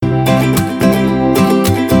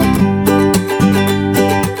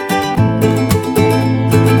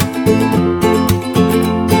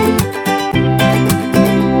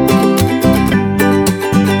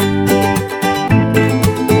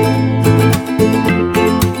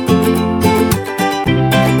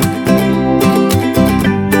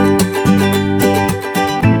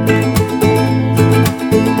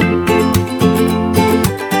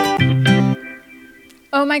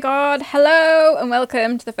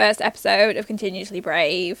welcome to the first episode of Continuously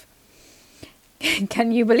Brave.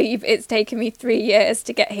 Can you believe it's taken me 3 years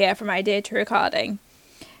to get here from idea to recording?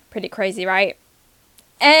 Pretty crazy, right?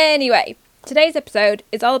 Anyway, today's episode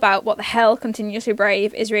is all about what the hell Continuously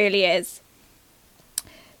Brave really is.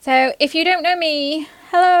 So, if you don't know me,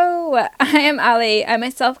 hello, I am Ali. I'm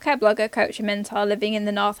a self-care blogger, coach and mentor living in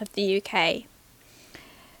the north of the UK.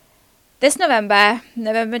 This November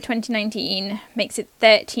 2019, makes it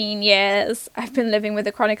 13 years I've been living with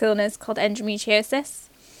a chronic illness called endometriosis,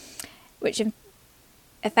 which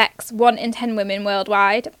affects 1 in 10 women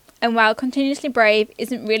worldwide. And while Continuously Brave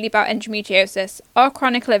isn't really about endometriosis or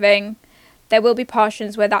chronic living, there will be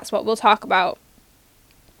portions where that's what we'll talk about.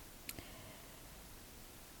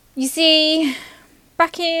 You see,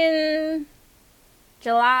 back in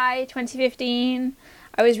July 2015,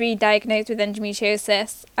 I was re-diagnosed with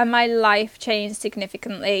endometriosis and my life changed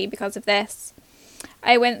significantly because of this.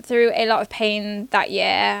 I went through a lot of pain that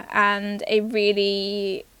year and a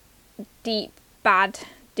really deep, bad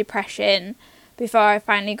depression before I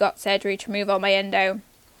finally got surgery to remove all my endo.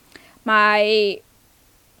 My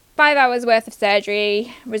 5 hours worth of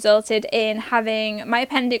surgery resulted in having my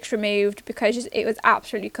appendix removed because it was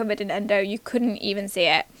absolutely covered in endo. You couldn't even see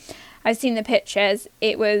it. I've seen the pictures.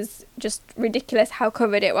 It was just ridiculous how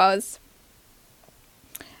covered it was.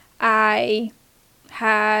 I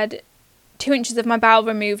had 2 inches of my bowel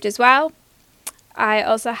removed as well. I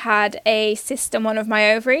also had a cyst on one of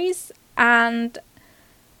my ovaries, and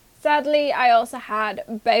sadly I also had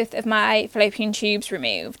both of my fallopian tubes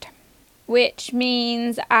removed, which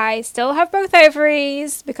means I still have both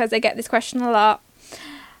ovaries because I get this question a lot.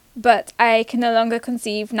 But I can no longer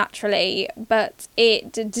conceive naturally, but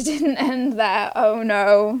it didn't end there, oh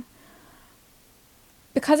no.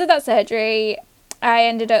 Because of that surgery, I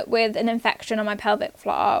ended up with an infection on my pelvic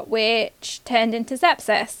floor, which turned into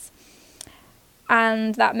sepsis.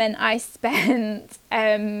 And that meant I spent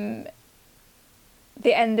the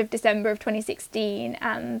end of December of 2016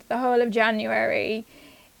 and the whole of January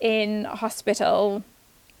in hospital.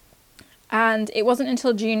 And it wasn't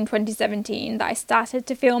until June 2017 that I started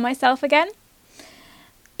to feel myself again.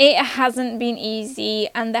 It hasn't been easy,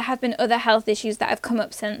 and there have been other health issues that have come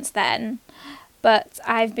up since then. But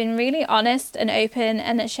I've been really honest and open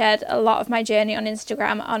and shared a lot of my journey on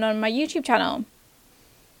Instagram and on my YouTube channel.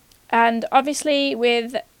 And obviously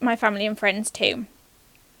with my family and friends too.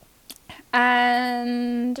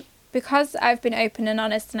 And because I've been open and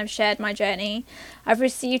honest and I've shared my journey, I've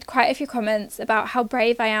received quite a few comments about how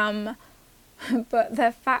brave I am. But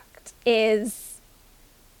the fact is,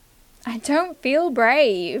 I don't feel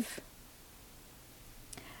brave.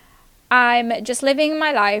 I'm just living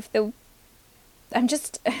my life I'm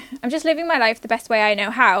just living my life the best way I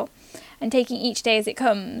know how, and taking each day as it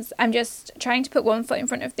comes. I'm just trying to put one foot in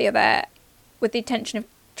front of the other with the intention of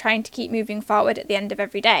trying to keep moving forward at the end of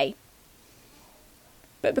every day.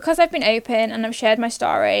 But because I've been open and I've shared my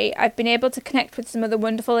story, I've been able to connect with some other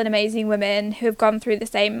wonderful and amazing women who have gone through the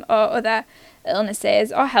same or other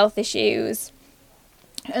illnesses or health issues,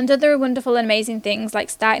 and other wonderful and amazing things like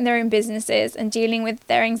starting their own businesses and dealing with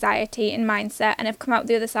their anxiety and mindset, and have come out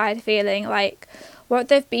the other side feeling like what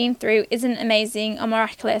they've been through isn't amazing or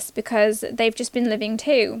miraculous because they've just been living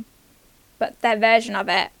too, but their version of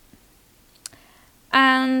it.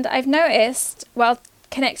 And I've noticed, while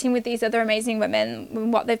connecting with these other amazing women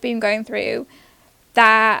and what they've been going through,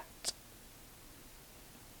 that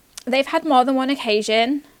they've had more than one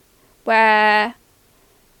occasion where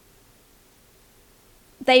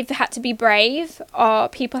they've had to be brave, or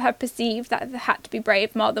people have perceived that they've had to be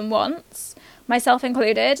brave more than once, myself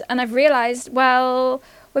included, and I've realised, well,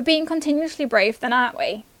 we're being continuously brave then, aren't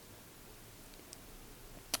we?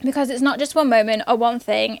 Because it's not just one moment or one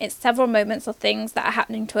thing, it's several moments or things that are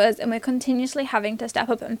happening to us, and we're continuously having to step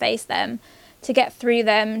up and face them, to get through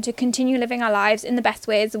them, to continue living our lives in the best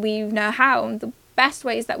ways we know how, the best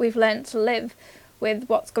ways that we've learned to live with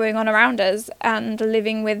what's going on around us and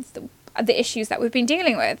living with the issues that we've been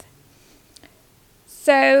dealing with.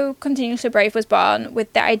 So Continuously Brave was born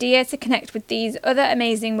with the idea to connect with these other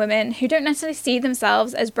amazing women who don't necessarily see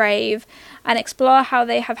themselves as brave, and explore how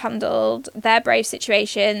they have handled their brave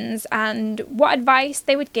situations and what advice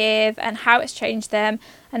they would give and how it's changed them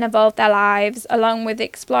and evolved their lives, along with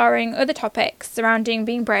exploring other topics surrounding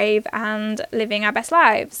being brave and living our best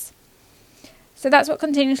lives. So that's what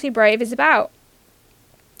Continuously Brave is about.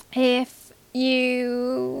 If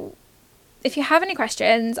you have any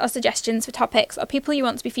questions or suggestions for topics or people you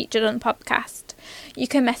want to be featured on the podcast, you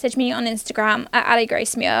can message me on Instagram at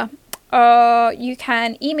AliGraceMuir, or you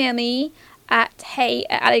can email me at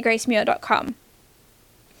hey@aligracemuir.com.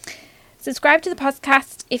 Subscribe to the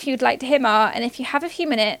podcast if you'd like to hear more, and if you have a few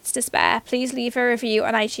minutes to spare, please leave a review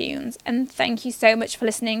on iTunes. And thank you so much for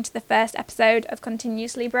listening to the first episode of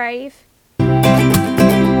Continuously Brave.